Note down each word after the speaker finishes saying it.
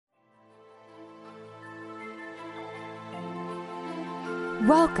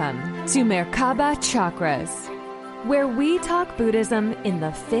Welcome to Merkaba Chakras, where we talk Buddhism in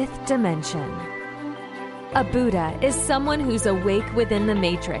the fifth dimension. A Buddha is someone who's awake within the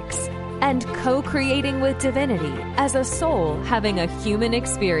matrix and co-creating with divinity as a soul having a human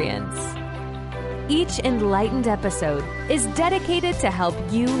experience. Each enlightened episode is dedicated to help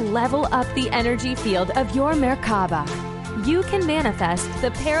you level up the energy field of your Merkaba. You can manifest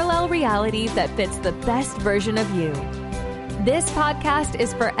the parallel reality that fits the best version of you. This podcast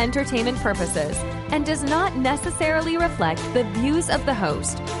is for entertainment purposes and does not necessarily reflect the views of the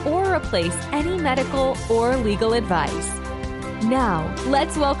host or replace any medical or legal advice. Now,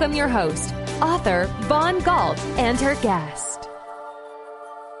 let's welcome your host, author Vaughn Galt, and her guest.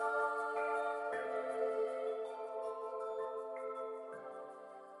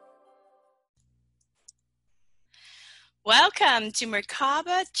 Welcome to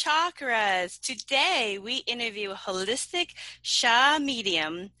Merkaba Chakras. Today we interview holistic Sha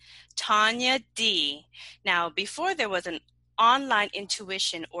medium, Tanya D. Now, before there was an online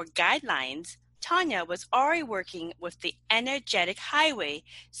intuition or guidelines, Tanya was already working with the energetic highway,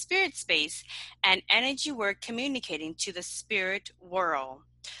 spirit space, and energy work communicating to the spirit world.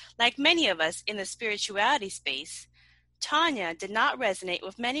 Like many of us in the spirituality space, Tanya did not resonate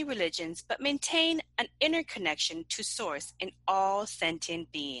with many religions, but maintained an inner connection to Source in all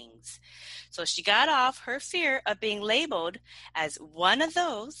sentient beings. So she got off her fear of being labeled as one of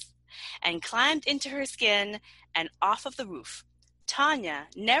those and climbed into her skin and off of the roof. Tanya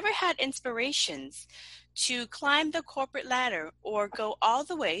never had inspirations to climb the corporate ladder or go all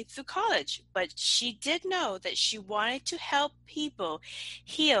the way through college, but she did know that she wanted to help people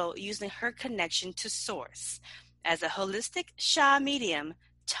heal using her connection to Source. As a holistic Sha medium,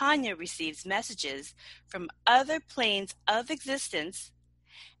 Tanya receives messages from other planes of existence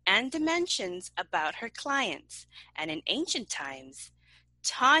and dimensions about her clients. And in ancient times,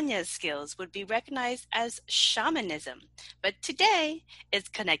 Tanya's skills would be recognized as shamanism. But today, it's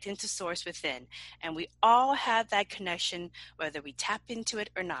connecting to Source within. And we all have that connection, whether we tap into it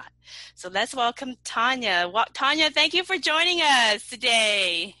or not. So let's welcome Tanya. Tanya, thank you for joining us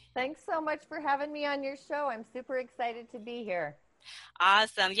today. Thanks so much for having me on your show. I'm super excited to be here.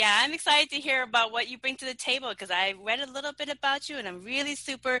 Awesome. Yeah, I'm excited to hear about what you bring to the table because I read a little bit about you and I'm really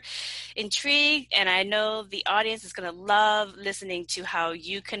super intrigued, and I know the audience is going to love listening to how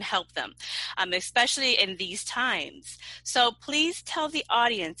you can help them, especially in these times. So please tell the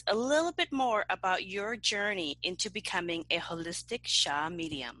audience a little bit more about your journey into becoming a holistic Sha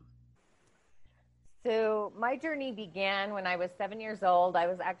medium. So my journey began when I was 7 years old. I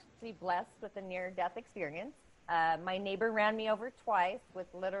was actually blessed with a near-death experience. My neighbor ran me over twice with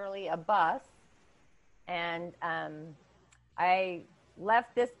literally a bus, and I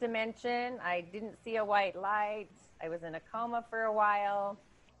left this dimension. I didn't see a white light. I was in a coma for a while.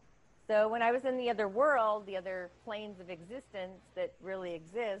 So when I was in the other world, the other planes of existence that really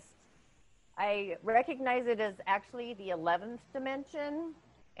exist, I recognize it as actually the 11th dimension.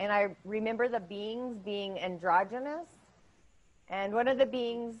 And I remember the beings being androgynous. And one of the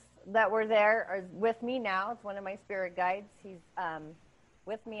beings that were there is with me now. It's one of my spirit guides. He's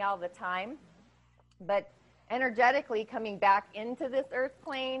with me all the time. But energetically coming back into this earth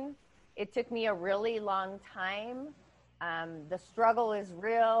plane, it took me a really long time. The struggle is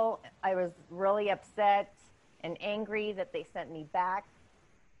real. I was really upset and angry that they sent me back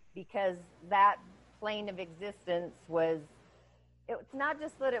because that plane of existence was, it's not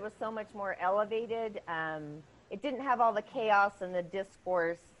just that it was so much more elevated. It didn't have all the chaos and the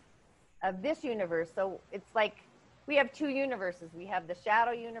discourse of this universe. So it's like we have two universes. We have the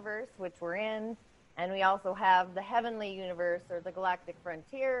shadow universe, which we're in, and we also have the heavenly universe, or the galactic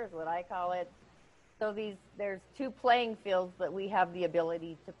frontier is what I call it. So there's two playing fields that we have the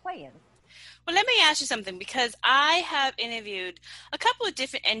ability to play in. Well, let me ask you something, because I have interviewed a couple of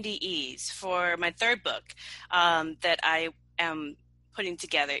different NDEs for my third book that I am putting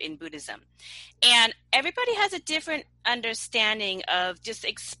together in Buddhism. And everybody has a different understanding of just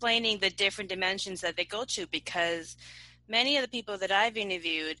explaining the different dimensions that they go to, because many of the people that I've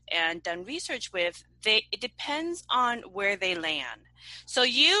interviewed and done research with, it depends on where they land. So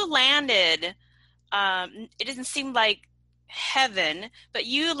you landed, it doesn't seem like heaven, but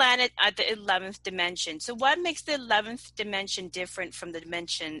you landed at the 11th dimension. So what makes the 11th dimension different from the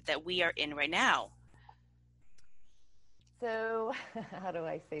dimension that we are in right now? So how do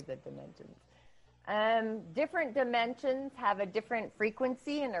I say the dimensions? Different dimensions have a different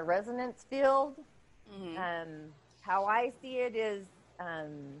frequency and a resonance field. Mm-hmm. How I see it is,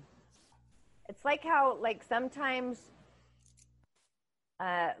 it's like how, like sometimes,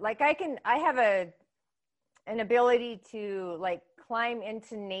 like I have an ability to like climb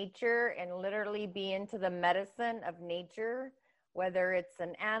into nature and literally be into the medicine of nature, whether it's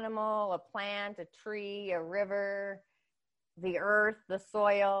an animal, a plant, a tree, a river, the earth, the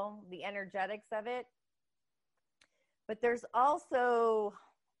soil, the energetics of it. But there's also,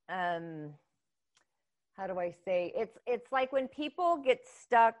 how do I say, it's like when people get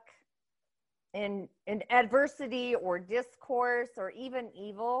stuck in adversity or discourse or even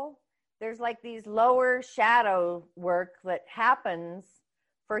evil, there's like these lower shadow work that happens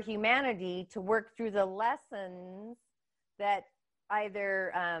for humanity to work through the lessons that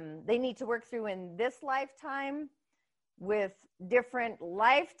either they need to work through in this lifetime with different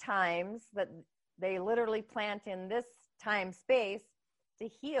lifetimes that they literally plant in this time space to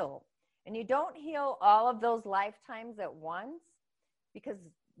heal. And you don't heal all of those lifetimes at once because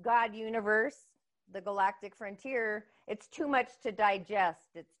God, universe, the galactic frontier, it's too much to digest.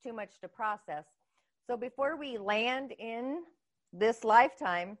 It's too much to process. So before we land in this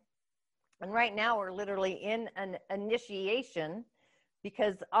lifetime, and right now we're literally in an initiation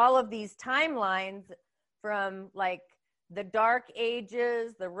because all of these timelines from like the Dark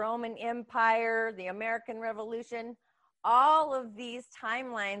Ages, the Roman Empire, the American Revolution, all of these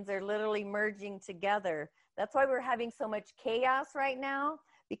timelines are literally merging together. That's why we're having so much chaos right now,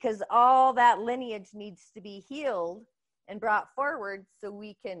 because all that lineage needs to be healed and brought forward so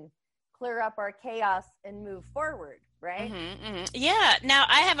we can clear up our chaos and move forward, right? Mm-hmm, mm-hmm. Yeah. Now,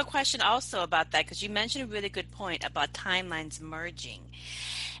 I have a question also about that because you mentioned a really good point about timelines merging.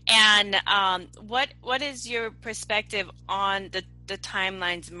 And what is your perspective on the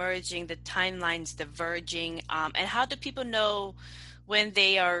timelines merging, the timelines diverging, and how do people know when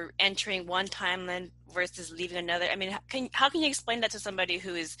they are entering one timeline versus leaving another? I mean, how can you explain that to somebody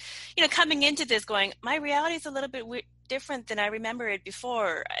who is, coming into this going, my reality is a little bit different than I remember it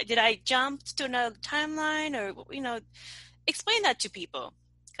before. Did I jump to another timeline, or explain that to people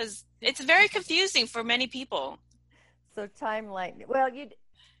because it's very confusing for many people. So timeline. Well,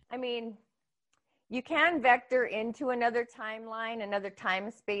 you can vector into another timeline, another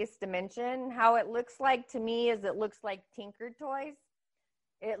time-space dimension. How it looks like to me is it looks like Tinker Toys.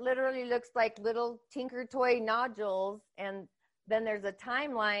 It literally looks like little Tinker Toy nodules, and then there's a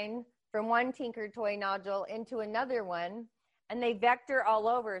timeline from one Tinker Toy nodule into another one, and they vector all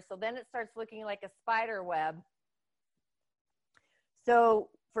over. So then it starts looking like a spider web. So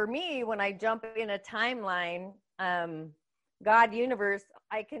for me, when I jump in a timeline, God, universe,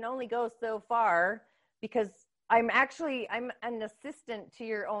 I can only go so far because I'm an assistant to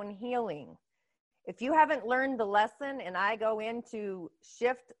your own healing. If you haven't learned the lesson and I go in to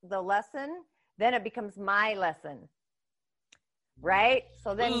shift the lesson, then it becomes my lesson, right?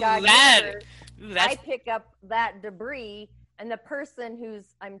 So then universe, I pick up that debris, and the person who's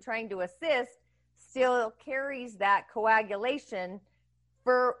I'm trying to assist still carries that coagulation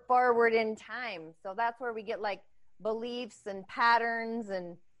forward in time. So that's where we get like beliefs and patterns,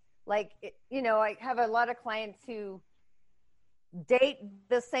 and like, I have a lot of clients who date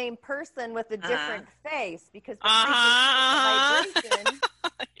the same person with a different face because the vibration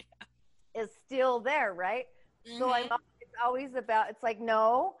is still there, right? Mm-hmm. So it's always about, it's like,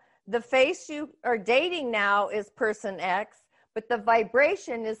 no, the face you are dating now is person X, but the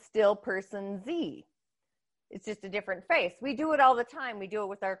vibration is still person Z. It's just a different face. We do it all the time. We do it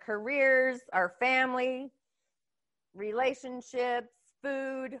with our careers, our family, relationships,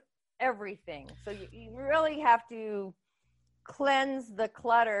 food, everything. So you really have to cleanse the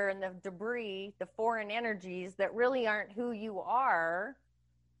clutter and the debris, the foreign energies that really aren't who you are,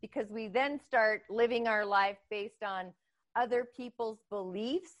 because we then start living our life based on other people's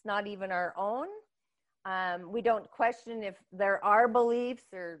beliefs, not even our own. We don't question if there are beliefs,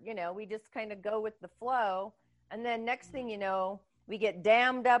 or, we just kind of go with the flow. And then next thing you know, we get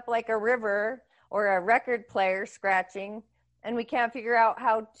dammed up like a river or a record player scratching, and we can't figure out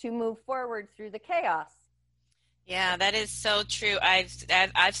how to move forward through the chaos. Yeah, that is so true. I've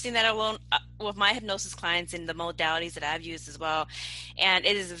seen that alone with my hypnosis clients in the modalities that I've used as well, and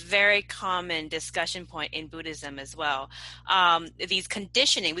it is a very common discussion point in Buddhism as well. These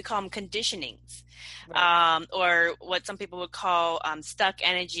conditioning, we call them conditionings, right. Or what some people would call stuck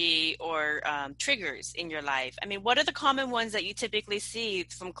energy or triggers in your life. I mean, what are the common ones that you typically see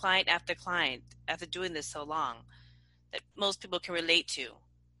from client after after doing this so long that most people can relate to?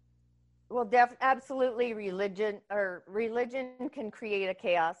 Well, absolutely religion can create a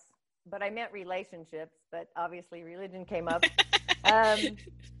chaos, but I meant relationships, but obviously religion came up. There are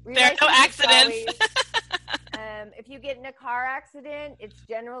no accidents. If you get in a car accident, it's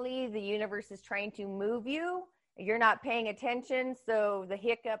generally the universe is trying to move you. You're not paying attention, so the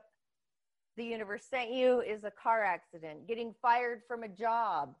hiccup the universe sent you is a car accident, getting fired from a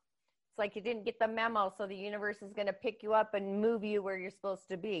job. It's like you didn't get the memo, so the universe is going to pick you up and move you where you're supposed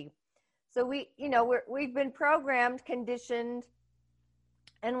to be. So we've been programmed, conditioned,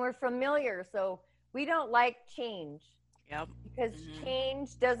 and we're familiar. So we don't like change. Yep. Because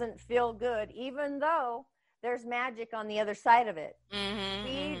change doesn't feel good, even though there's magic on the other side of it.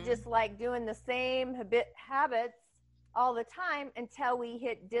 We just like doing the same habits all the time until we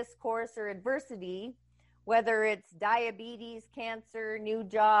hit discourse or adversity, whether it's diabetes, cancer, new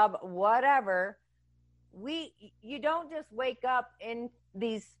job, whatever. You don't just wake up in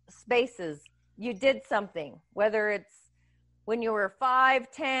these spaces. You did something, whether it's when you were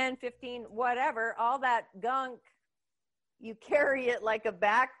 5, 10, 15, whatever, all that gunk, you carry it like a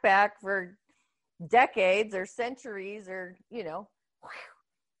backpack for decades or centuries, or so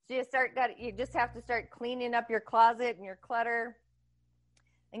you just have to start cleaning up your closet and your clutter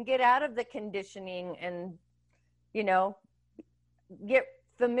and get out of the conditioning and get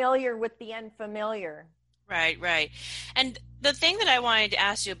familiar with the unfamiliar. Right. And the thing that I wanted to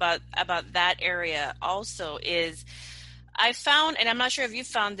ask you about that area also is, I found, and I'm not sure if you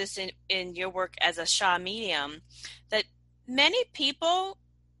found this in your work as a Sha medium, that many people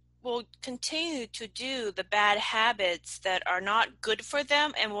will continue to do the bad habits that are not good for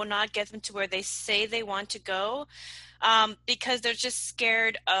them and will not get them to where they say they want to go, because they're just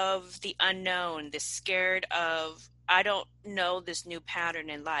scared of the unknown. They're scared of, I don't know this new pattern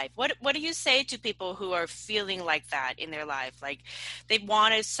in life. What do you say to people who are feeling like that in their life? Like they've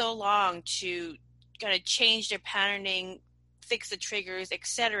wanted so long to kind of change their patterning, fix the triggers,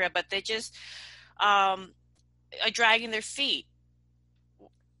 etc., but they just are dragging their feet.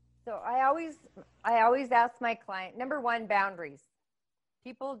 So I always ask my client, number one, boundaries.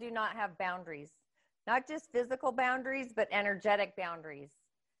 People do not have boundaries, not just physical boundaries, but energetic boundaries.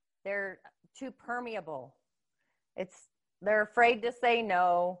 They're too permeable. They're afraid to say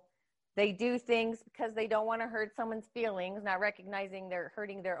no. They do things because they don't want to hurt someone's feelings, not recognizing they're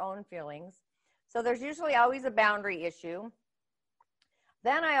hurting their own feelings. So there's usually always a boundary issue.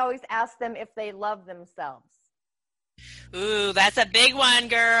 Then I always ask them if they love themselves. Ooh, that's a big one,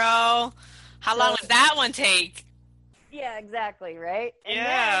 girl. How long would that one take? Yeah, exactly, right? And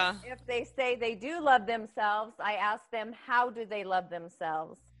yeah. then if they say they do love themselves, I ask them, how do they love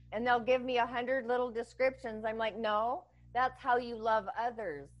themselves? And they'll give me 100 little descriptions. I'm like, no, that's how you love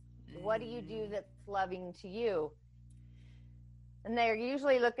others. What do you do that's loving to you? And they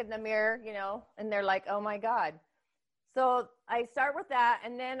usually look in the mirror, and they're like, oh my God. So I start with that,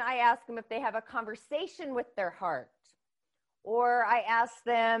 and then I ask them if they have a conversation with their heart, or I ask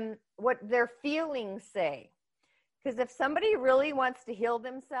them what their feelings say. Because if somebody really wants to heal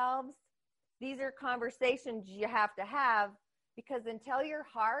themselves, these are conversations you have to have, because until your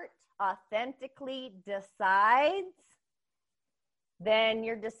heart authentically decides, then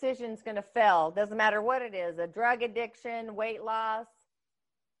your decision's going to fail. Doesn't matter what it is, a drug addiction, weight loss,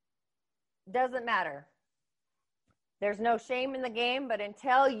 doesn't matter. There's no shame in the game, but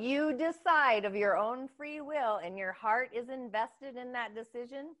until you decide of your own free will and your heart is invested in that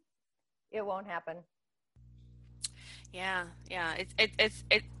decision, it won't happen. Yeah.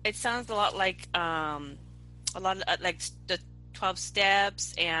 It sounds a lot like like the 12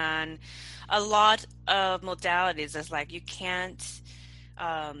 steps and a lot of modalities. It's like you can't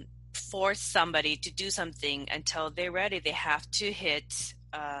force somebody to do something until they're ready. They have to hit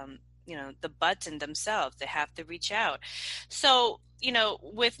the button themselves. They have to reach out. So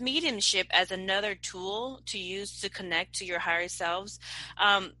with mediumship as another tool to use to connect to your higher selves,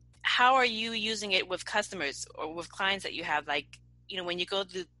 how are you using it with customers or with clients that you have? Like, when you go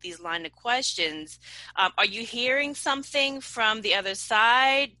through these line of questions, are you hearing something from the other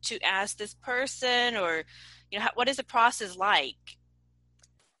side to ask this person, or what is the process like?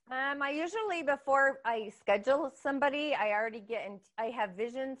 I usually, before I schedule somebody, I have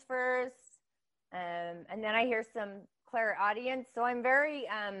visions first, and then I hear some clairaudience. So I'm very,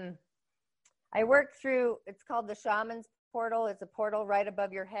 I work through, it's called the Shaman's Portal. It's a portal right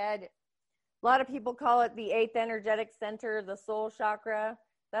above your head. A lot of people call it the 8th energetic center, the soul chakra.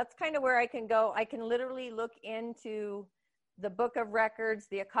 That's kind of where I can go. I can literally look into the book of records,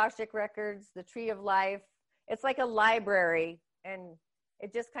 the Akashic records, the tree of life. It's like a library, and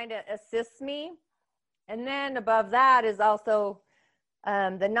it just kind of assists me. And then above that is also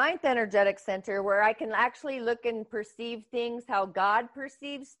the 9th energetic center, where I can actually look and perceive things, how God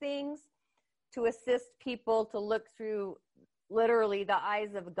perceives things, to assist people to look through literally the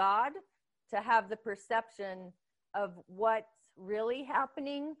eyes of God, to have the perception of what's really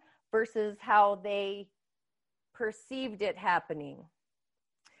happening versus how they perceived it happening.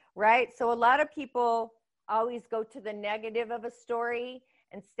 right? So a lot of people always go to the negative of a story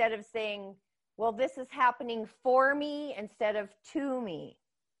instead of saying, well, this is happening for me instead of to me,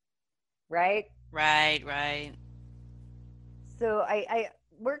 right? Right. So I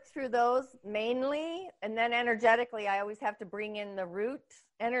work through those mainly, and then energetically, I always have to bring in the root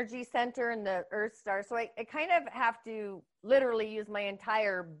energy center and the earth star. So I kind of have to literally use my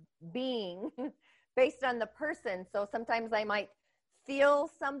entire being based on the person. So sometimes I might feel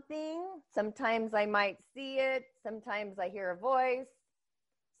something, sometimes I might see it, sometimes I hear a voice,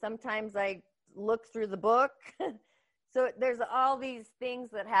 sometimes I look through the book. So there's all these things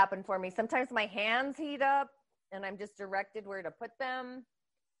that happen for me. Sometimes my hands heat up and I'm just directed where to put them.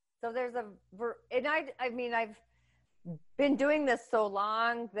 So there's and I mean, I've been doing this so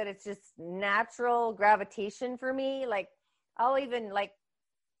long that it's just natural gravitation for me. Like I'll even like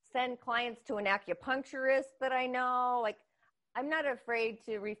send clients to an acupuncturist that I know. Like I'm not afraid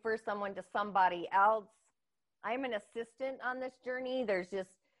to refer someone to somebody else. I'm an assistant on this journey. There's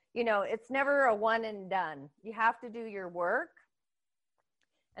just, it's never a one and done. You have to do your work.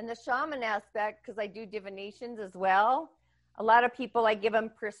 And the shaman aspect, because I do divinations as well, a lot of people, I give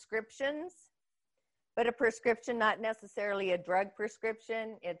them prescriptions, but a prescription, not necessarily a drug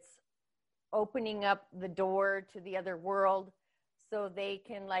prescription. It's opening up the door to the other world so they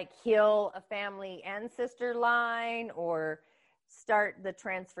can like heal a family ancestor line or start the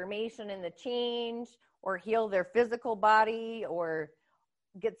transformation and the change or heal their physical body or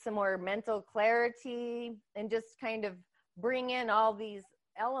get some more mental clarity and just kind of bring in all these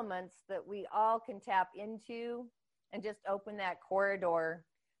elements that we all can tap into and just open that corridor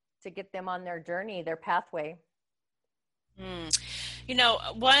to get them on their journey, their pathway.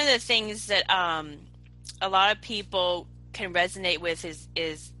 One of the things that a lot of people can resonate with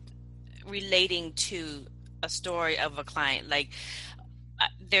is relating to a story of a client. Like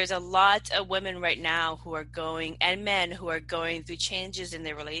there's a lot of women right now who are going, and men who are going through changes in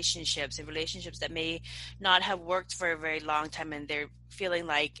their relationships, and relationships that may not have worked for a very long time, and they're feeling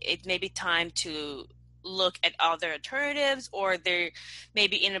like it may be time to look at other alternatives, or they're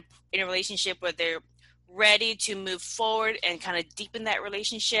maybe in a relationship where they're ready to move forward and kind of deepen that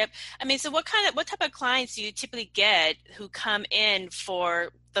relationship. I mean, so what type of clients do you typically get who come in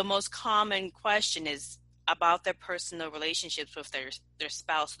for the most common question is about their personal relationships with their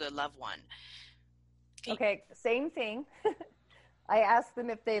spouse or their loved one? Okay, same thing. I ask them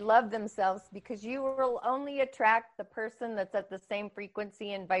if they love themselves, because you will only attract the person that's at the same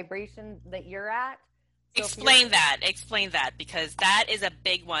frequency and vibration that you're at. So explain that, because that is a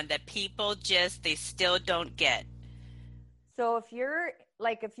big one that people they still don't get. So if you're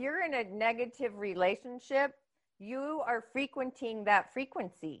in a negative relationship, you are frequenting that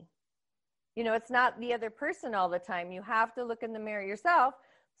frequency. It's not the other person all the time. You have to look in the mirror yourself.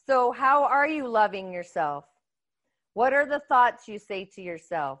 So how are you loving yourself? What are the thoughts you say to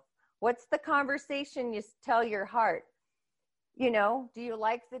yourself? What's the conversation you tell your heart? Do you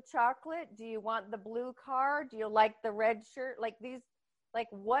like the chocolate? Do you want the blue car? Do you like the red shirt? Like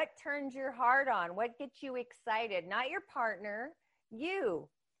what turns your heart on? What gets you excited? Not your partner, you.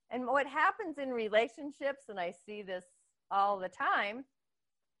 And what happens in relationships, and I see this all the time,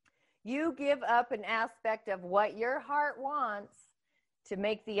 you give up an aspect of what your heart wants to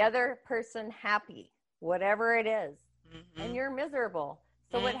make the other person happy, whatever it is, and you're miserable.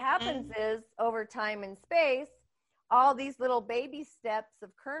 So what happens is, over time and space, all these little baby steps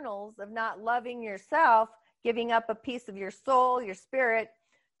of kernels of not loving yourself, giving up a piece of your soul, your spirit,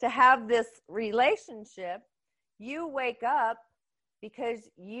 to have this relationship, you wake up because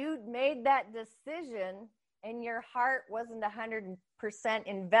you made that decision and your heart wasn't 100%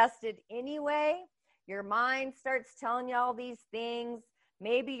 invested anyway. Your mind starts telling you all these things.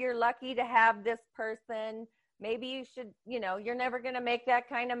 Maybe you're lucky to have this person. Maybe you should, you're never going to make that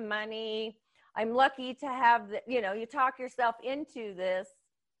kind of money. I'm lucky to have you talk yourself into this,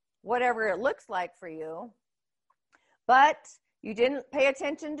 whatever it looks like for you. But you didn't pay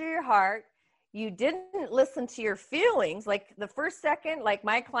attention to your heart. You didn't listen to your feelings. Like the first second, like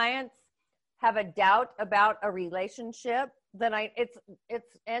my clients have a doubt about a relationship, then it's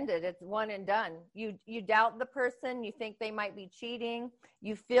ended. It's one and done. You doubt the person. You think they might be cheating.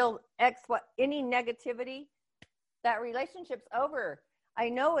 You feel any negativity. That relationship's over. I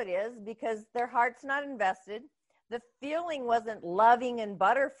know it is, because their heart's not invested. The feeling wasn't loving and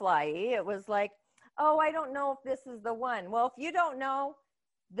butterfly-y. It was like, oh, I don't know if this is the one. Well, if you don't know,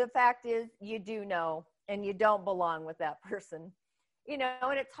 the fact is you do know, and you don't belong with that person. And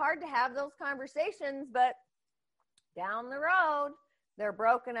it's hard to have those conversations, but down the road, they're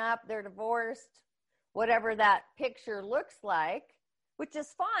broken up, they're divorced, whatever that picture looks like, which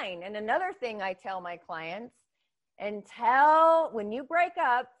is fine. And another thing I tell my clients, when you break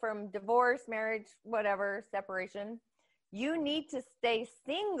up from divorce, marriage, whatever, separation, you need to stay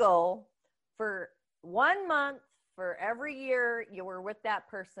single for 1 month for every year you were with that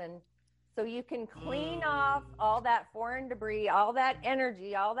person, so you can clean off all that foreign debris, all that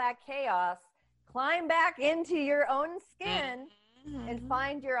energy, all that chaos, climb back into your own skin and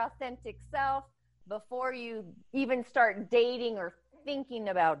find your authentic self before you even start dating or thinking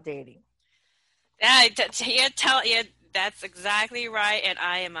about dating. That's exactly right, and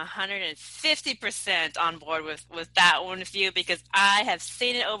I am 150% on board with that one with you, because I have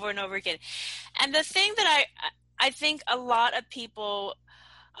seen it over and over again. And the thing that I think a lot of people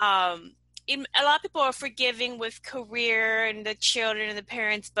are forgiving with career and the children and the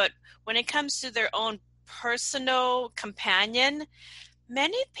parents, but when it comes to their own personal companion,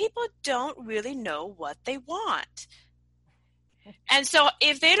 many people don't really know what they want. And so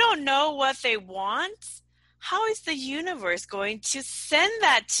if they don't know what they want, how is the universe going to send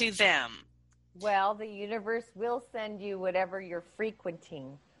that to them? Well, the universe will send you whatever you're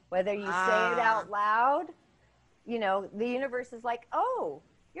frequenting. Whether you say it out loud, the universe is like, oh,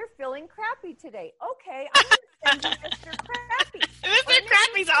 you're feeling crappy today. Okay, I'm going to send you Mr. Crappy. Mr.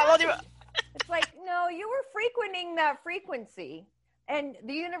 Crappy's all over. It's like, no, you were frequenting that frequency. And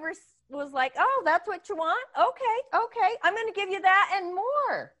the universe was like, oh, that's what you want? Okay. I'm going to give you that and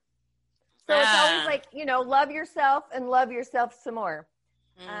more. So it's always like, love yourself and love yourself some more.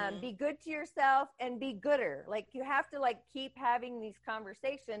 Be good to yourself and be gooder. Like, you have to keep having these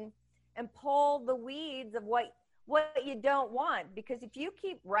conversations and pull the weeds of what you don't want. Because if you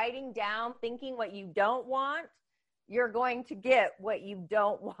keep writing down, thinking what you don't want, you're going to get what you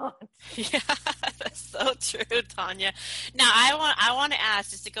don't want. Yeah, that's so true, Tanya. Now, I want to ask,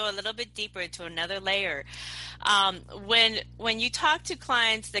 just to go a little bit deeper into another layer. When you talk to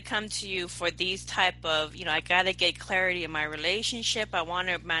clients that come to you for these type of, I got to get clarity in my relationship, I want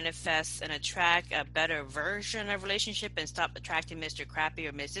to manifest and attract a better version of relationship and stop attracting Mr. Crappy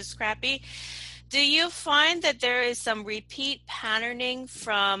or Mrs. Crappy, do you find that there is some repeat patterning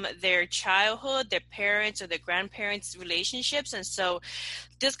from their childhood, their parents or their grandparents' relationships? And so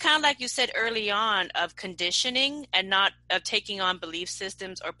this kind of, like you said early on, of conditioning and not of taking on belief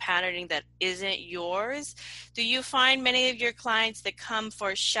systems or patterning that isn't yours. Do you find many of your clients that come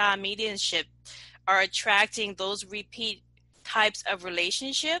for Sha mediumship are attracting those repeat types of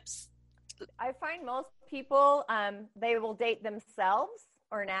relationships? I find most people, they will date themselves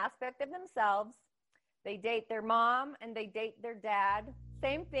or an aspect of themselves. They date their mom and they date their dad.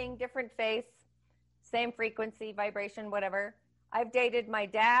 Same thing, different face, same frequency, vibration, whatever. I've dated my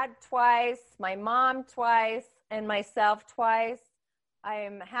dad twice, my mom twice, and myself twice. I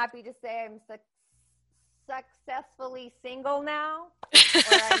am happy to say I'm successfully single now.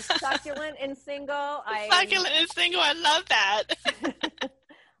 Or I'm succulent and single. Succulent and single, I love that.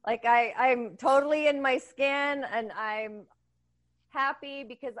 I'm totally in my skin, and I'm happy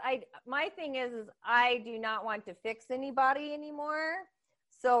because my thing is I do not want to fix anybody anymore.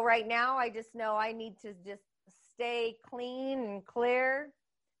 So right now I just know I need to just stay clean and clear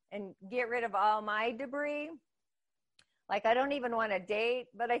and get rid of all my debris. Like, I don't even want to date,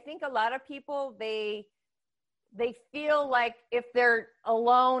 but I think a lot of people, they feel like if they're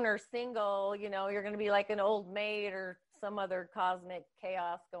alone or single, you're going to be like an old maid or some other cosmic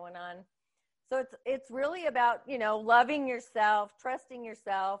chaos going on. So it's really about, loving yourself, trusting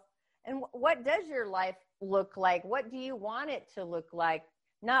yourself. And what does your life look like? What do you want it to look like?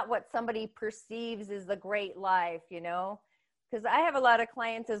 Not what somebody perceives as a great life, because I have a lot of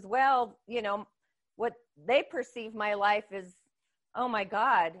clients as well, what they perceive my life is, oh my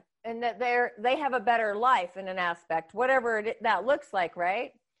God, and that they have a better life in an aspect, whatever that looks like,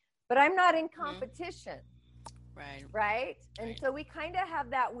 right? But I'm not in competition. Right. And so we kind of have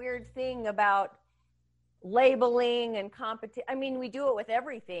that weird thing about labeling and competition. I mean, we do it with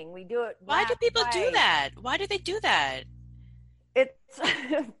everything. We do it. Why do people do that? Why do they do that? It's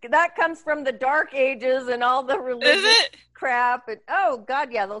that comes from the dark ages and all the religious crap. And oh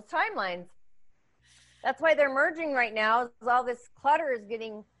God, yeah, those timelines. That's why they're merging right now. Is all this clutter is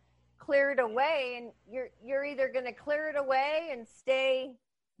getting cleared away, and you're either going to clear it away and stay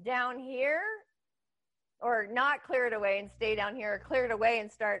down here, or not clear it away and stay down here, or clear it away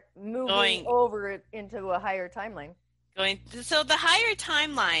and start moving over it into a higher timeline. So the higher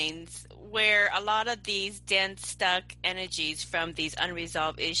timelines, where a lot of these dense, stuck energies from these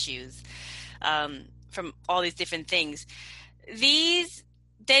unresolved issues, from all these different things,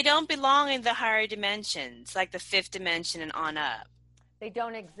 they don't belong in the higher dimensions, like the fifth dimension and on up. They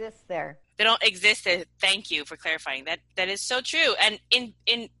don't exist there. They don't exist. Thank you for clarifying that. That is so true. And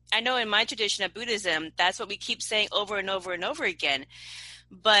I know in my tradition of Buddhism, that's what we keep saying over and over and over again.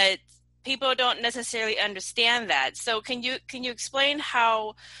 But people don't necessarily understand that. So can you explain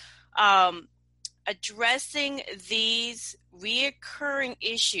how addressing these reoccurring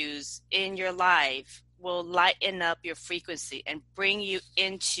issues in your life will lighten up your frequency and bring you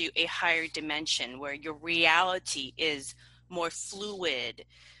into a higher dimension where your reality is more fluid,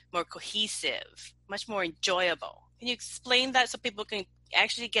 more cohesive, much more enjoyable? Can you explain that so people can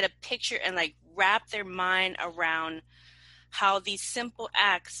actually get a picture and like wrap their mind around how these simple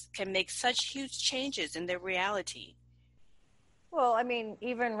acts can make such huge changes in their reality? Well, I mean,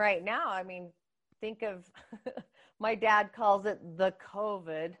 even right now, I mean, think of my dad calls it the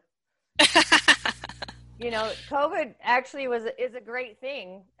COVID. You know, COVID actually is a great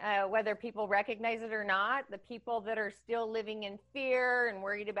thing, whether people recognize it or not. The people that are still living in fear and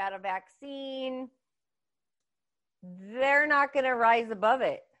worried about a vaccine, they're not going to rise above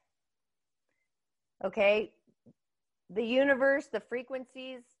it. Okay? The universe, the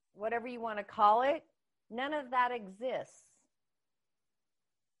frequencies, whatever you want to call it, none of that exists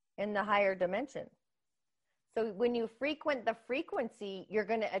in the higher dimension. So when you frequent the frequency, you're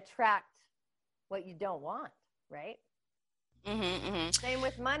going to attract what you don't want, right? Mm-hmm, mm-hmm. Same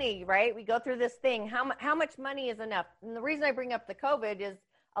with money, right? We go through this thing. How much money is enough? And the reason I bring up the COVID is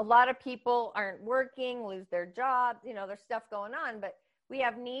a lot of people aren't working, lose their jobs, you know, there's stuff going on, but we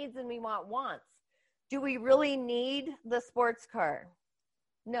have needs and we want wants. Do we really need the sports car?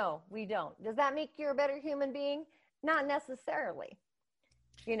 No, we don't. Does that make you a better human being? Not necessarily.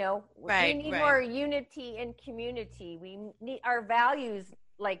 You know, we need more unity in community. We need our values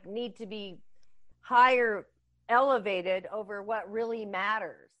need to be higher, elevated over what really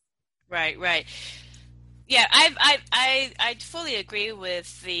matters. Right. Yeah, I fully agree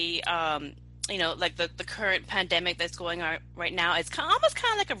with the the current pandemic that's going on right now. It's almost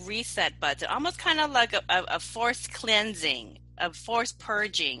kind of like a reset button, almost kind of like a forced cleansing, a forced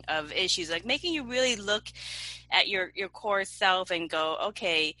purging of issues, like making you really look at your core self and go,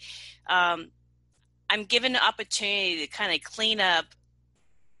 okay, I'm given the opportunity to kind of clean up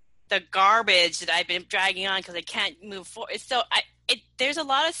the garbage that I've been dragging on because I can't move forward. So there's a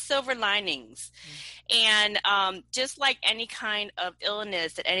lot of silver linings. And just like any kind of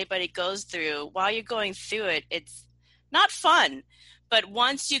illness that anybody goes through, while you're going through it, it's not fun. But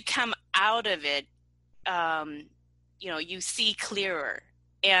once you come out of it, you see clearer.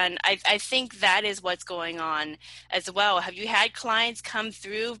 And I think that is what's going on as well. Have you had clients come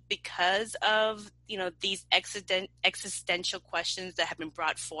through because of, these existential questions that have been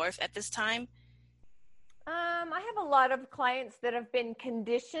brought forth at this time? I have a lot of clients that have been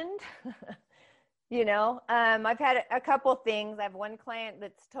conditioned. I've had a couple things. I have one client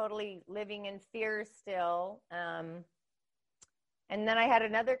that's totally living in fear still. And then I had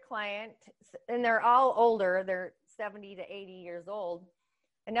another client, and they're all older. They're 70 to 80 years old.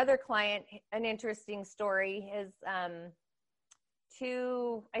 Another client, an interesting story, is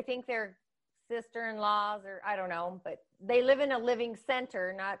two, I think they're sister-in-laws, or I don't know, but they live in a living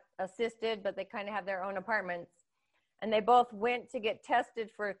center, not assisted, but they kind of have their own apartments. And they both went to get tested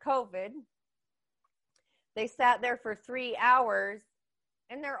for COVID. They sat there for 3 hours,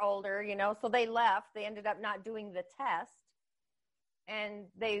 and they're older, so they left. They ended up not doing the test. And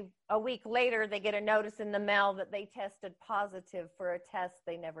a week later, they get a notice in the mail that they tested positive for a test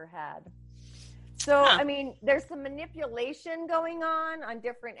they never had. So, I mean, there's some manipulation going on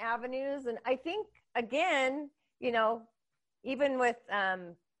different avenues. And I think, again, even with,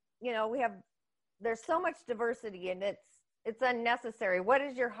 there's so much diversity, and it's unnecessary. What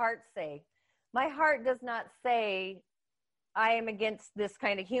does your heart say? My heart does not say I am against this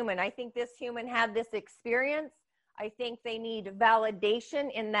kind of human. I think this human had this experience. I think they need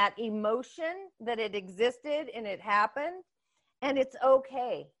validation in that emotion that it existed and it happened, and it's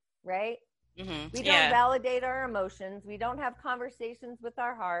okay, right? Mm-hmm. We don't validate our emotions. We don't have conversations with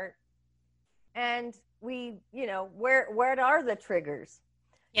our heart. And we, where are the triggers?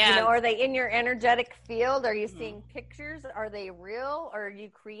 Yeah. Are they in your energetic field? Are you seeing pictures? Are they real, or are you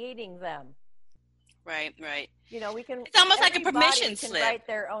creating them? Right. We can. It's almost like a permission slip. Can write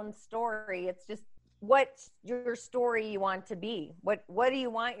their own story. It's just what's your story you want to be. What do you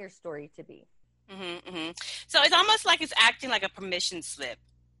want your story to be? Mm-hmm, mm-hmm. So it's almost like it's acting like a permission slip.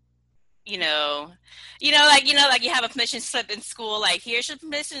 Like you have a permission slip in school, like here's your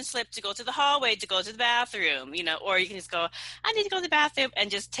permission slip to go to the hallway, to go to the bathroom, or you can just go, I need to go to the bathroom,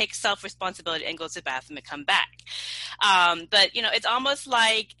 and just take self-responsibility and go to the bathroom and come back. But, it's almost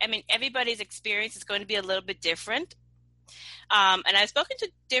like, everybody's experience is going to be a little bit different. And I've spoken to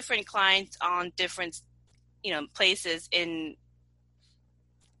different clients on different, places in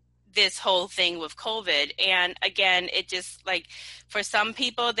this whole thing with COVID. And again, it just like for some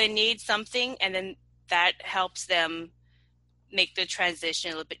people, they need something, and then that helps them make the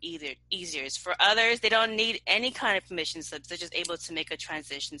transition a little bit easier. For others, they don't need any kind of permission slips. They're just able to make a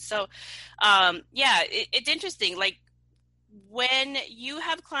transition. So, it's interesting. Like when you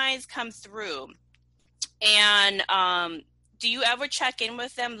have clients come through, and do you ever check in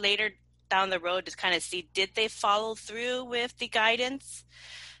with them later down the road to kind of see, did they follow through with the guidance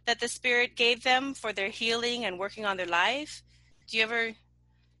that the Spirit gave them for their healing and working on their life? Do you ever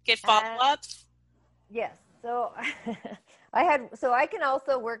get follow-ups? Yes. So I can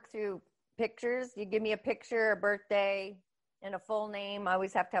also work through pictures. You give me a picture, a birthday, and a full name. I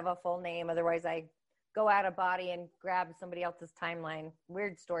always have to have a full name. Otherwise I go out of body and grab somebody else's timeline.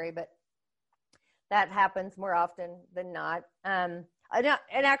 Weird story, but that happens more often than not. And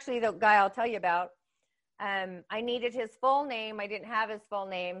actually the guy I'll tell you about, I needed his full name. I didn't have his full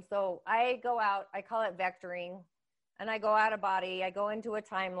name. So I go out, I call it vectoring, and I go out of body. I go into a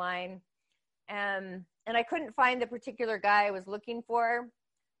timeline, and I couldn't find the particular guy I was looking for.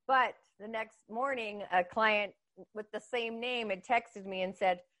 But the next morning, a client with the same name had texted me and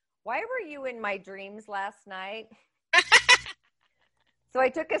said, "Why were you in my dreams last night?" So I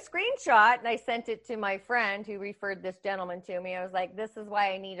took a screenshot and I sent it to my friend who referred this gentleman to me. I was like, "This is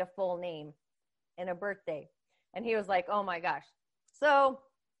why I need a full name and a birthday." And he was like, "Oh my gosh." So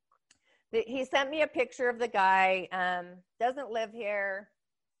he sent me a picture of the guy, doesn't live here.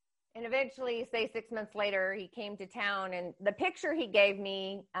 And eventually, say 6 months later, he came to town, and the picture he gave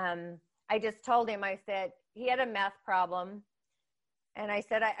me, I just told him, I said, he had a meth problem. And I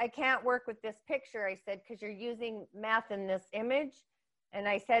said, I can't work with this picture. I said, because you're using meth in this image. And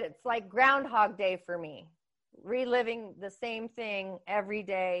I said, it's like Groundhog Day for me, reliving the same thing every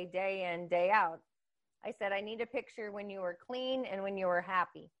day, day in, day out. I said, I need a picture when you were clean and when you were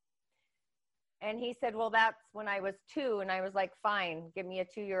happy. And he said, well, that's when I was 2. And I was like, fine, give me a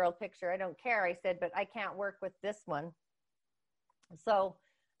 2-year-old picture. I don't care. I said, but I can't work with this one. So,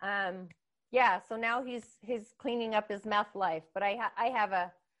 so now he's cleaning up his meth life. But I have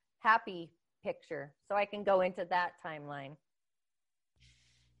a happy picture, so I can go into that timeline.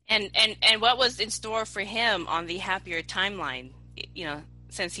 And what was in store for him on the happier timeline,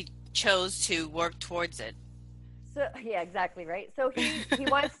 since he chose to work towards it? So, yeah, exactly right. So he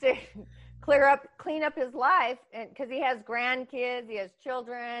wants to clean up his life, and because he has grandkids, he has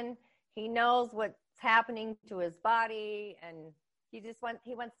children, he knows what's happening to his body, and he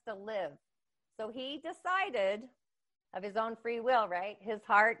wants to live. So he decided of his own free will, right? His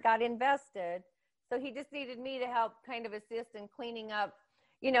heart got invested. So he just needed me to help kind of assist in cleaning up.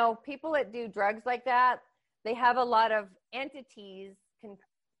 People that do drugs like that, they have a lot of entities can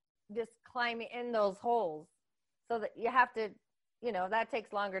just climb in those holes. So that you have to, that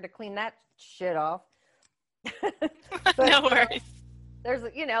takes longer to clean that shit off. But, no worries.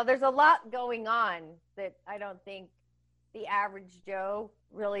 There's a lot going on that I don't think the average Joe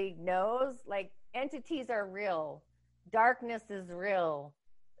really knows. Like, entities are real. Darkness is real.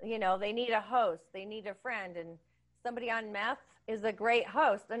 They need a host. They need a friend. And somebody on meth is a great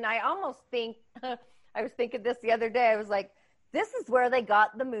host. And I almost think, I was thinking this the other day. I was like, this is where they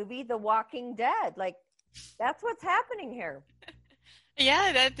got the movie The Walking Dead. Like, that's what's happening here.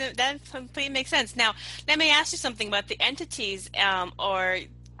 Yeah, that completely makes sense. Now, let me ask you something about the entities or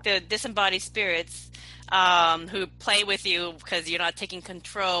the disembodied spirits who play with you because you're not taking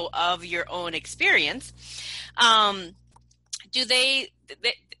control of your own experience. Do they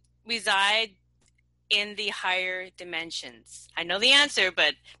reside in the higher dimensions? I know the answer,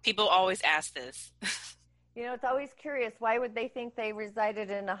 but people always ask this. It's always curious. Why would they think they resided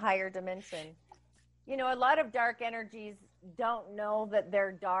in a higher dimension? A lot of dark energies don't know that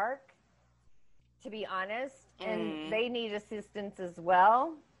they're dark, to be honest, and they need assistance as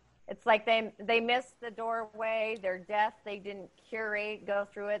well. It's like they missed the doorway. They're deaf. They didn't go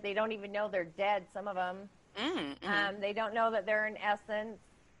through it. They don't even know they're dead, some of them. They don't know that they're in essence.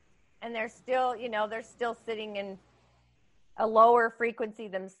 And they're still, they're still sitting in a lower frequency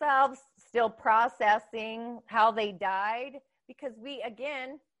themselves, still processing how they died. Because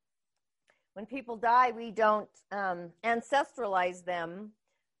when people die, we don't ancestralize them.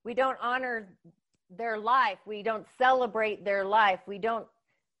 We don't honor their life. We don't celebrate their life. We don't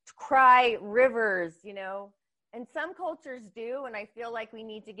cry rivers, And some cultures do, and I feel like we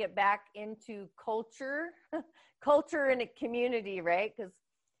need to get back into culture in a community, right? Because,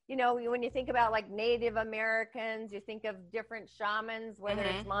 when you think about like Native Americans, you think of different shamans, whether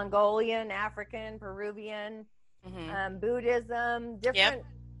it's Mongolian, African, Peruvian. Buddhism, different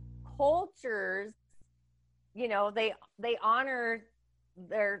cultures, you know, they honor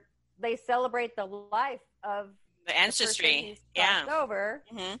they celebrate the life of the ancestry. The person who's crossed over.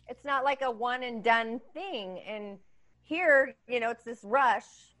 It's not like a one and done thing. And here, you know, it's this rush.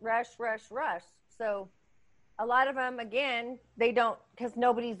 So a lot of them, again, they don't, because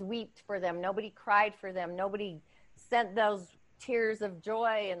nobody's wept for them. Nobody cried for them. Nobody sent those tears of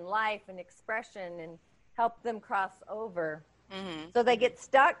joy and life and expression and helped them cross over. So they get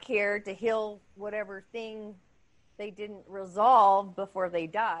stuck here to heal whatever thing they didn't resolve before they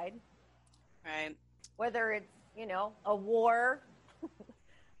died. Right. Whether it's, you know, a war,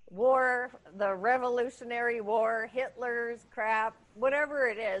 the Revolutionary War, Hitler's crap, whatever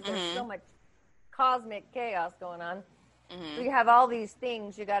it is, there's so much cosmic chaos going on. So you have all these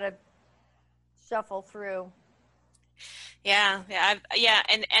things you got to shuffle through. And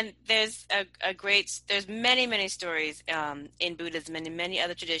there's there's many stories in Buddhism and in many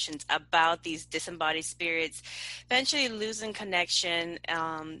other traditions about these disembodied spirits eventually losing connection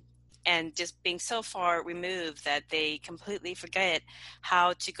and just being so far removed that they completely forget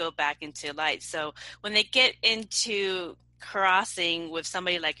how to go back into light. So when they get into crossing with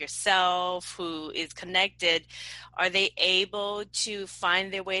somebody like yourself who is connected, are they able to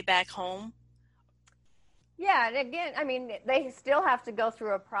find their way back home? Yeah, and again, I mean, they still have to go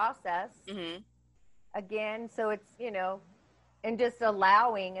through a process. Again, so it's, you know, and just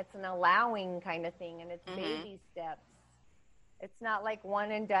allowing, it's an allowing kind of thing, and it's baby steps. It's not like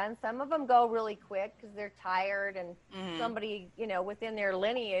one and done. Some of them go really quick because they're tired and somebody, you know, within their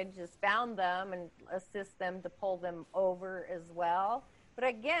lineage has found them and assist them to pull them over as well. But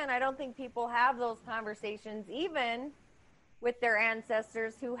again, I don't think people have those conversations even with their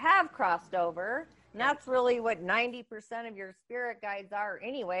ancestors who have crossed over. And that's really what 90% of your spirit guides are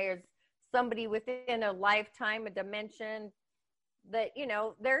anyway, is somebody within a lifetime, a dimension that, you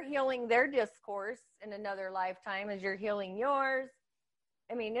know, they're healing their discourse in another lifetime as you're healing yours.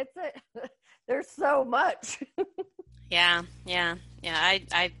 I mean, there's so much. Yeah.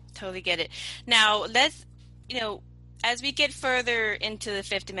 I totally get it. Now let's, you know, as we get further into the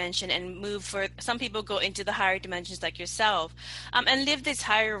fifth dimension and move further, some people go into the higher dimensions like yourself, and live this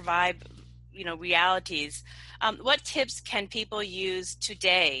higher vibe, you know, realities. What tips can people use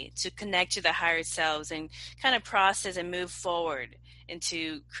today to connect to the higher selves and kind of process and move forward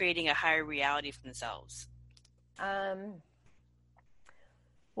into creating a higher reality for themselves?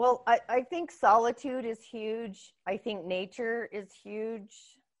 Well, I think solitude is huge. I think nature is huge.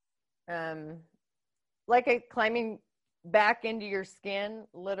 Like climbing back into your skin,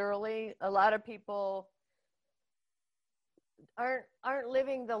 literally. A lot of people aren't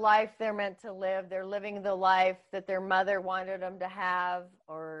living the life they're meant to live. They're living the life that their mother wanted them to have,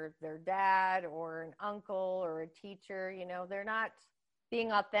 or their dad, or an uncle, or a teacher. You know, they're not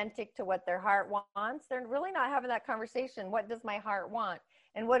being authentic to what their heart wants. They're really not having that conversation. What does my heart want?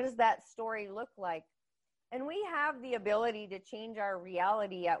 And what does that story look like? And we have the ability to change our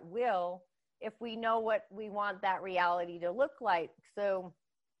reality at will if we know what we want that reality to look like. So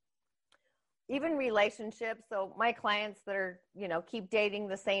even relationships, so my clients that are, you know, keep dating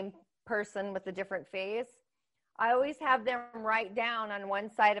the same person with a different face, I always have them write down on one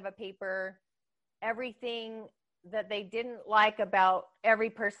side of a paper everything that they didn't like about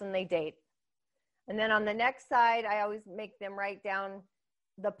every person they date. And then on the next side, I always make them write down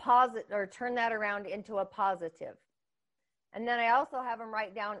the positive, or turn that around into a positive. And then I also have them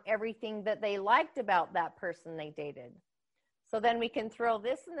write down everything that they liked about that person they dated. So then we can throw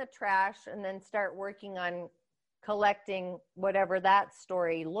this in the trash and then start working on collecting whatever that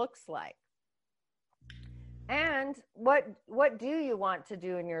story looks like. And what do you want to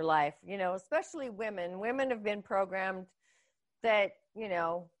do in your life? You know, especially women. Women have been programmed that, you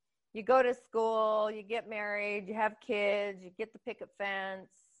know, you go to school, you get married, you have kids, you get the picket fence,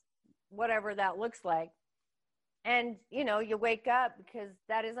 whatever that looks like. And, you know, you wake up because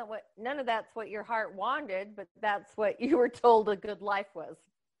none of that's what your heart wanted, but that's what you were told a good life was,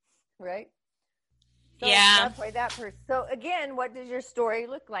 right? So that's why that person. So again, what does your story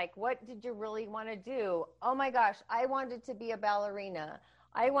look like? What did you really want to do? Oh my gosh, I wanted to be a ballerina.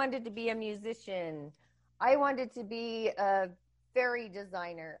 I wanted to be a musician. I wanted to be a fairy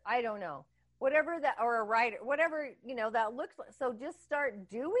designer. I don't know. Whatever that, or a writer, whatever, you know, that looks like. So just start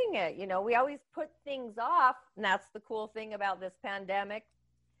doing it. You know, we always put things off. And that's the cool thing about this pandemic.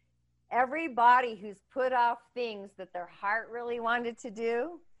 Everybody who's put off things that their heart really wanted to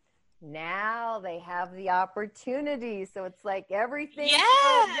do, now they have the opportunity. So it's like everything.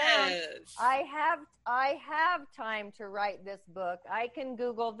 Yes. I have time to write this book. I can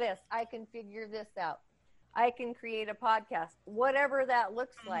Google this. I can figure this out. I can create a podcast, whatever that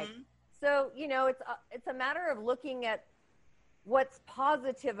looks like. So, it's a matter of looking at what's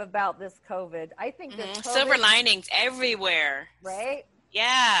positive about this COVID. I think that silver linings everywhere. Right?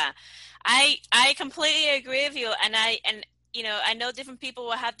 Yeah. I completely agree with you. And I know different people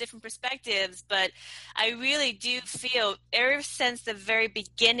will have different perspectives, but I really do feel ever since the very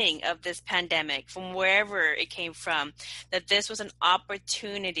beginning of this pandemic, from wherever it came from, that this was an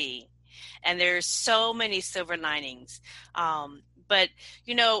opportunity. And there's so many silver linings. But,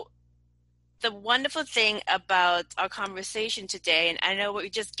 the wonderful thing about our conversation today, and I know we're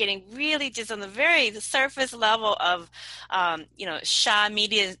just getting really just on the surface level of, Sha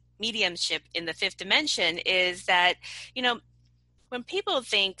mediumship in the fifth dimension, is that, when people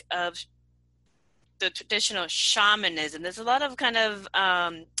think of the traditional shamanism, there's a lot of kind of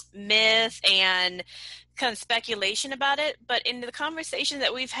myth and kind of speculation about it. But in the conversation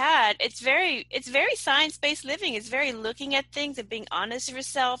that we've had, it's very science-based living. It's very looking at things and being honest with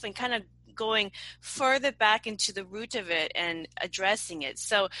yourself and kind of going further back into the root of it and addressing it.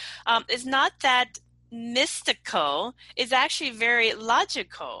 So it's not that mystical. It's actually very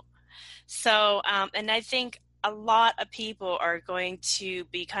logical. So, and I think a lot of people are going to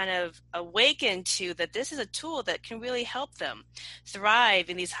be kind of awakened to that this is a tool that can really help them thrive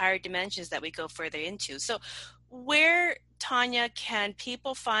in these higher dimensions that we go further into. So where, Tanya, can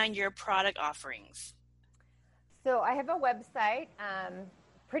people find your product offerings? So I have a website.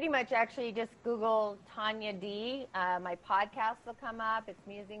 Pretty much actually just Google Tanya D. My podcast will come up. It's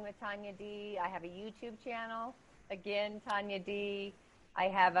Musing with Tanya D. I have a YouTube channel. Again, Tanya D. I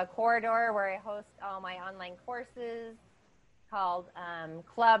have a corridor where I host all my online courses called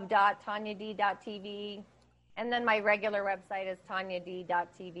club.tanyad.tv. And then my regular website is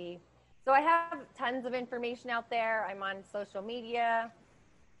tanyad.tv. So I have tons of information out there. I'm on social media.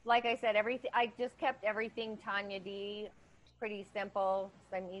 Like I said, I just kept everything Tanya D. Pretty simple,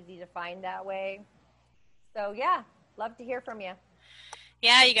 so I'm easy to find that way. So yeah, love to hear from you.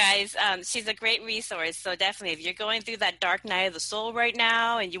 Yeah, you guys, she's a great resource. So definitely, if you're going through that dark night of the soul right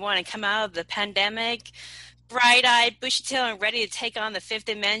now and you want to come out of the pandemic bright-eyed, bushy-tailed, and ready to take on the fifth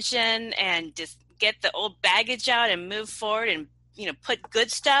dimension and just get the old baggage out and move forward and, put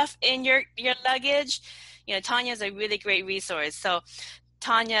good stuff in your luggage, Tanya is a really great resource. So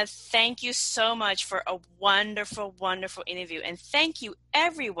Tanya, thank you so much for a wonderful, wonderful interview. And thank you,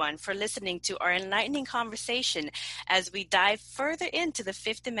 everyone, for listening to our enlightening conversation as we dive further into the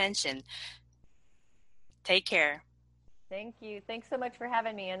fifth dimension. Take care. Thank you. Thanks so much for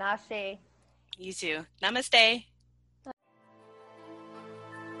having me. And Ashe. You too. Namaste.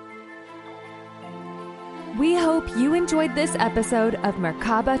 We hope you enjoyed this episode of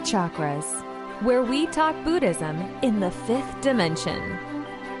Merkaba Chakras, where we talk Buddhism in the fifth dimension.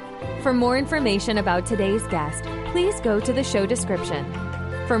 For more information about today's guest, please go to the show description.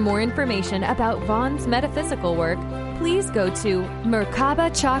 For more information about Vaughn's metaphysical work, please go to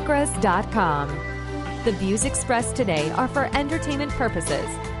merkabachakras.com. The views expressed today are for entertainment purposes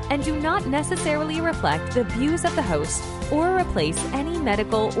and do not necessarily reflect the views of the host or replace any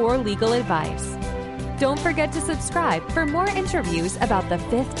medical or legal advice. Don't forget to subscribe for more interviews about the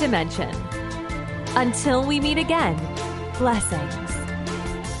fifth dimension. Until we meet again, blessings.